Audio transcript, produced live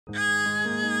Shim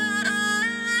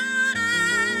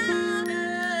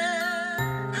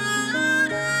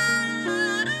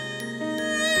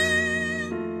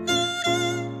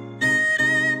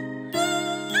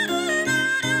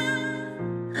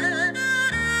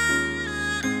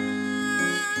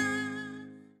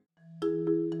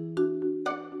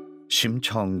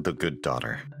Cheong, the Good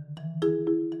Daughter.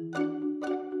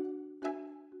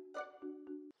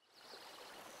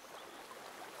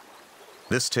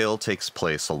 This tale takes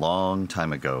place a long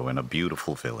time ago in a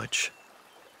beautiful village.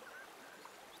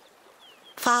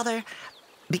 Father,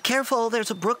 be careful,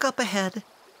 there's a brook up ahead.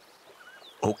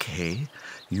 Okay,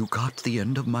 you got the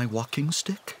end of my walking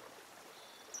stick?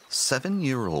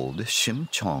 7-year-old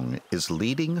Shim Cheong is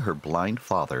leading her blind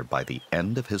father by the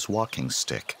end of his walking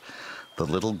stick. The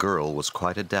little girl was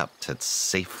quite adept at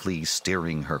safely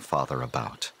steering her father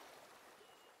about.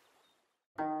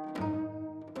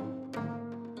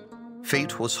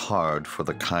 Fate was hard for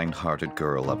the kind-hearted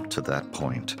girl up to that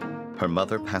point. Her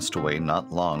mother passed away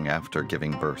not long after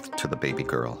giving birth to the baby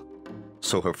girl,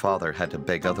 so her father had to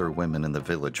beg other women in the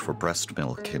village for breast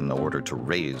milk in order to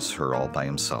raise her all by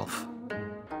himself.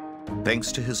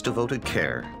 Thanks to his devoted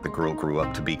care, the girl grew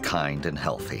up to be kind and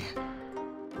healthy.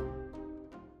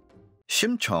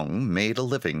 Shim Cheong made a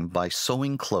living by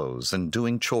sewing clothes and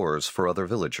doing chores for other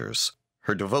villagers.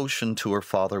 Her devotion to her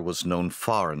father was known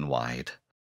far and wide.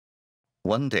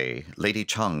 One day, Lady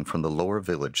Chang from the lower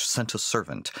village sent a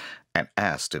servant and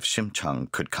asked if Shim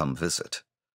Cheong could come visit.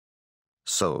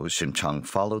 So Shim Cheong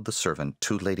followed the servant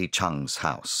to Lady Chang's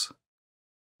house.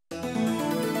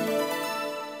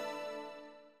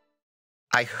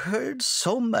 I heard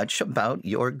so much about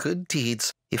your good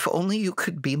deeds. If only you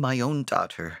could be my own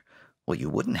daughter. Well,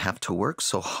 you wouldn't have to work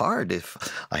so hard if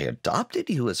I adopted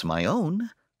you as my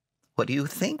own. What do you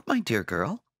think, my dear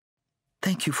girl?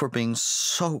 Thank you for being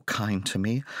so kind to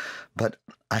me, but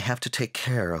I have to take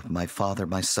care of my father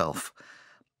myself.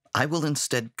 I will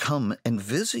instead come and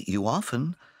visit you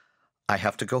often. I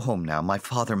have to go home now. My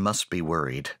father must be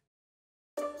worried.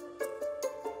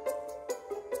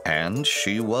 And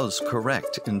she was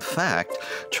correct. In fact,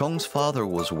 Chong's father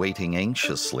was waiting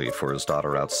anxiously for his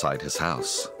daughter outside his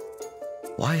house.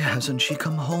 Why hasn't she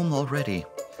come home already?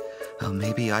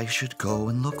 Maybe I should go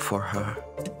and look for her.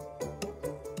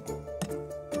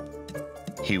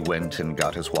 He went and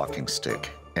got his walking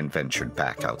stick and ventured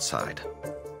back outside.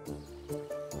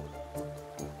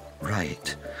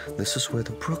 Right. This is where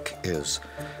the brook is.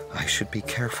 I should be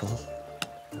careful.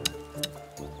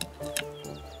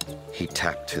 He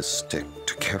tapped his stick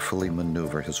to carefully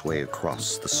maneuver his way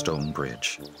across the stone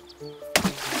bridge.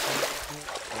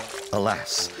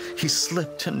 Alas, he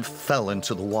slipped and fell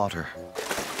into the water.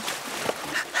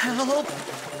 Help!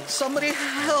 Somebody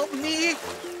help me!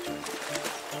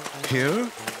 Here,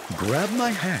 grab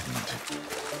my hand.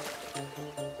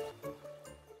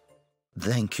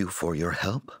 Thank you for your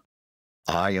help.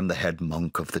 I am the head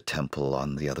monk of the temple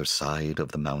on the other side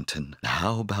of the mountain.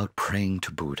 How about praying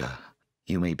to Buddha?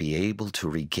 You may be able to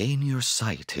regain your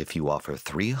sight if you offer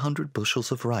 300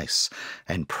 bushels of rice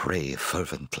and pray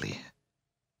fervently.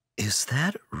 Is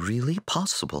that really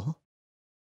possible?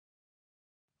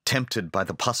 Tempted by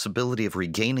the possibility of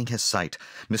regaining his sight,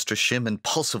 Mr. Shim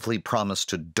impulsively promised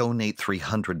to donate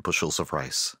 300 bushels of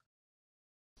rice.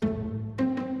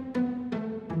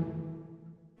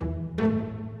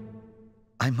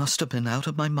 I must have been out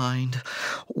of my mind.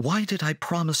 Why did I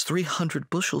promise 300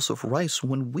 bushels of rice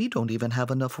when we don't even have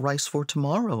enough rice for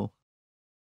tomorrow?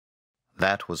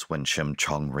 That was when Shim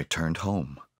Cheong returned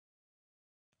home.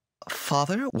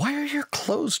 Father, why are your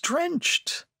clothes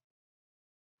drenched?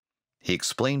 He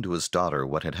explained to his daughter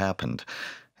what had happened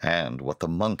and what the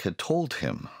monk had told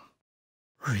him.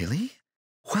 Really?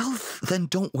 Well, then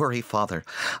don't worry, Father.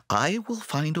 I will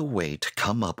find a way to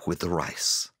come up with the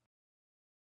rice.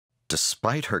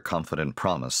 Despite her confident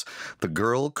promise, the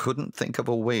girl couldn't think of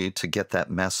a way to get that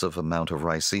massive amount of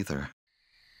rice either.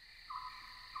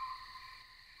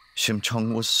 Shim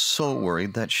Cheong was so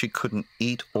worried that she couldn't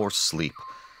eat or sleep.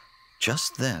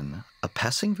 Just then, a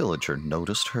passing villager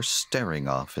noticed her staring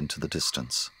off into the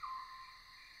distance.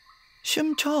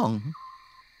 Shim Cheong,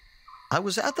 I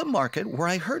was at the market where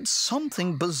I heard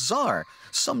something bizarre.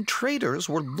 Some traders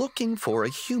were looking for a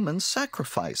human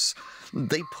sacrifice.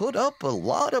 They put up a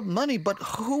lot of money, but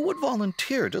who would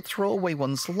volunteer to throw away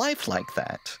one's life like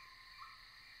that?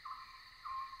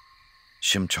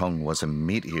 Shim Cheong was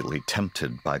immediately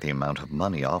tempted by the amount of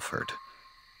money offered.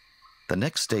 The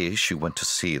next day, she went to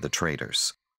see the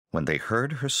traders. When they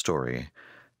heard her story,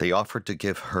 they offered to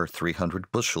give her 300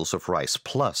 bushels of rice,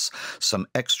 plus some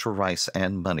extra rice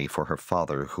and money for her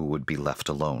father who would be left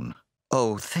alone.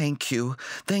 Oh, thank you.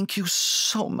 Thank you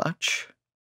so much.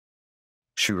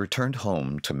 She returned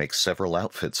home to make several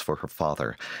outfits for her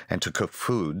father and to cook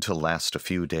food to last a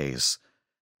few days.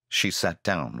 She sat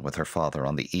down with her father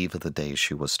on the eve of the day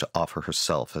she was to offer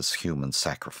herself as human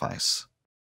sacrifice.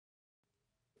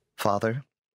 Father,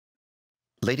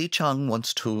 Lady Cheong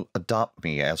wants to adopt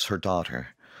me as her daughter,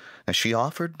 and she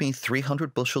offered me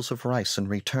 300 bushels of rice in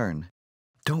return.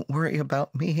 Don't worry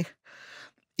about me.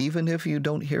 Even if you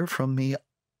don't hear from me,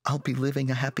 I'll be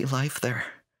living a happy life there.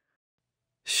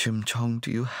 Shim Cheong, do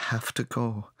you have to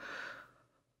go?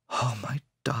 Oh, my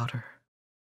daughter.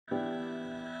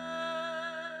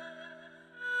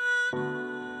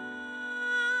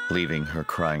 Leaving her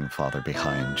crying father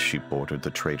behind, she boarded the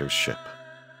trader's ship.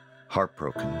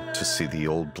 Heartbroken to see the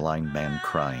old blind man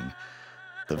crying,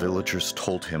 the villagers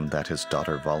told him that his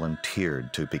daughter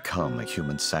volunteered to become a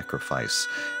human sacrifice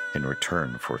in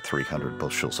return for 300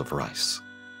 bushels of rice.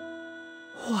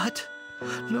 What?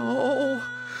 No.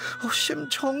 Oh, Shim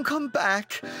Cheong, come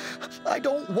back. I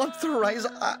don't want the rice.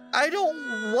 I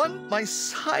don't want my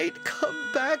sight. Come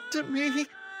back to me.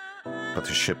 But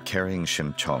the ship carrying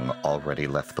Shim Cheong already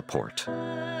left the port.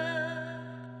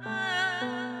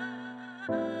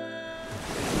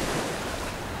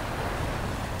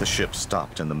 The ship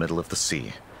stopped in the middle of the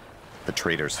sea. The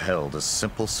traders held a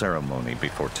simple ceremony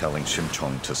before telling Shim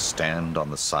Cheong to stand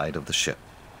on the side of the ship.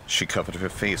 She covered her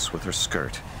face with her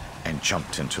skirt and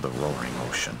jumped into the roaring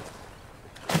ocean.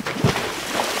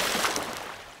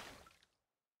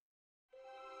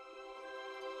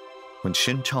 When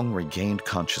Shim Cheong regained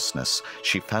consciousness,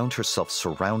 she found herself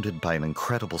surrounded by an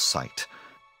incredible sight.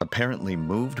 Apparently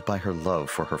moved by her love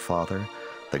for her father,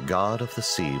 the god of the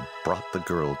sea brought the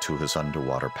girl to his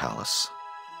underwater palace.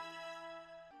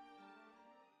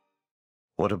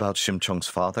 What about Shim Cheong's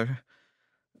father?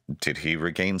 Did he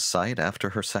regain sight after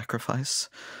her sacrifice?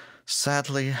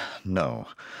 Sadly, no.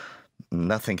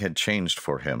 Nothing had changed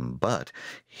for him, but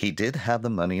he did have the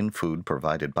money and food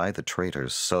provided by the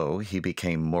traders, so he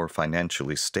became more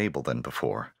financially stable than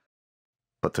before.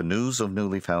 But the news of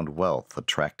newly found wealth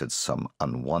attracted some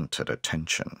unwanted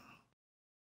attention.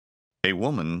 A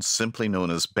woman, simply known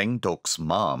as Beng Dok's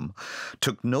mom,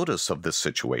 took notice of this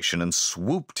situation and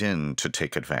swooped in to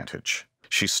take advantage.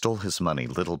 She stole his money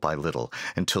little by little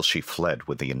until she fled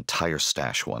with the entire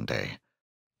stash one day.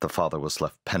 The father was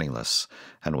left penniless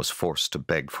and was forced to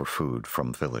beg for food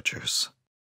from villagers.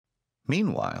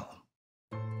 Meanwhile,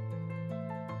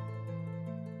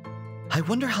 I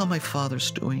wonder how my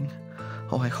father's doing.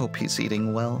 Oh, I hope he's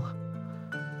eating well.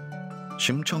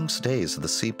 Shim Cheong's days at the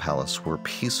Sea Palace were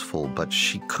peaceful, but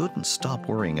she couldn't stop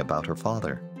worrying about her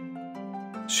father.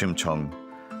 Shim Cheong,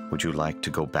 would you like to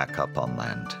go back up on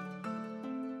land?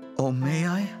 Oh, may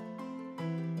I?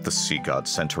 The sea god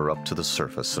sent her up to the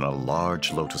surface in a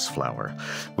large lotus flower,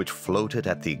 which floated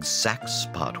at the exact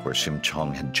spot where Shim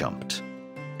Cheong had jumped.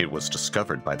 It was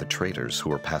discovered by the traders who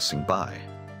were passing by.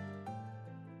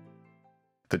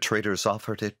 The traders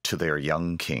offered it to their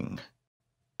young king.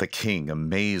 The king,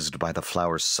 amazed by the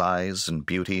flower's size and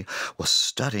beauty, was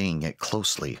studying it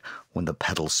closely when the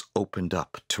petals opened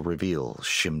up to reveal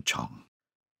Shim Cheong.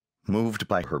 Moved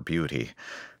by her beauty,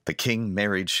 the king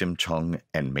married Shim Cheong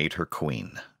and made her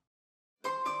queen.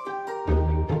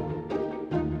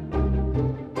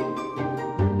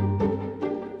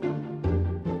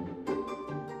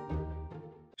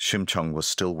 Shim Cheong was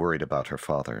still worried about her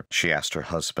father. She asked her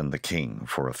husband, the king,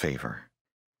 for a favor.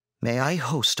 May I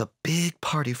host a big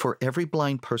party for every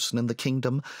blind person in the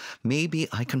kingdom? Maybe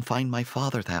I can find my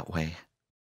father that way.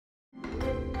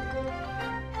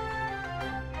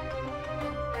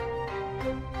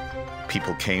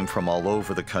 People came from all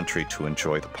over the country to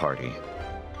enjoy the party.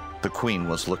 The queen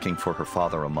was looking for her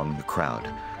father among the crowd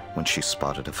when she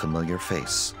spotted a familiar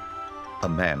face, a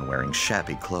man wearing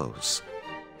shabby clothes.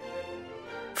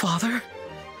 Father?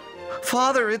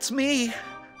 Father, it's me!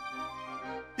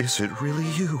 Is it really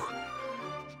you?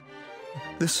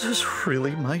 This is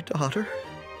really my daughter?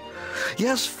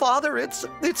 Yes, Father,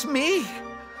 it's me!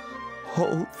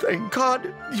 Oh, thank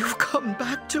God, you've come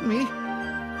back to me.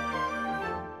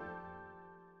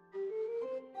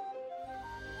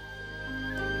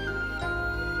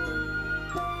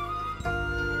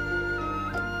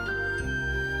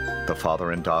 The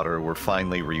father and daughter were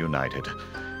finally reunited.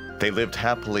 They lived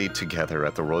happily together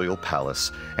at the royal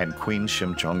palace, and Queen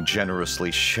Shim Cheong generously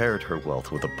shared her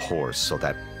wealth with the poor so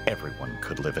that everyone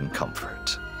could live in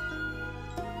comfort.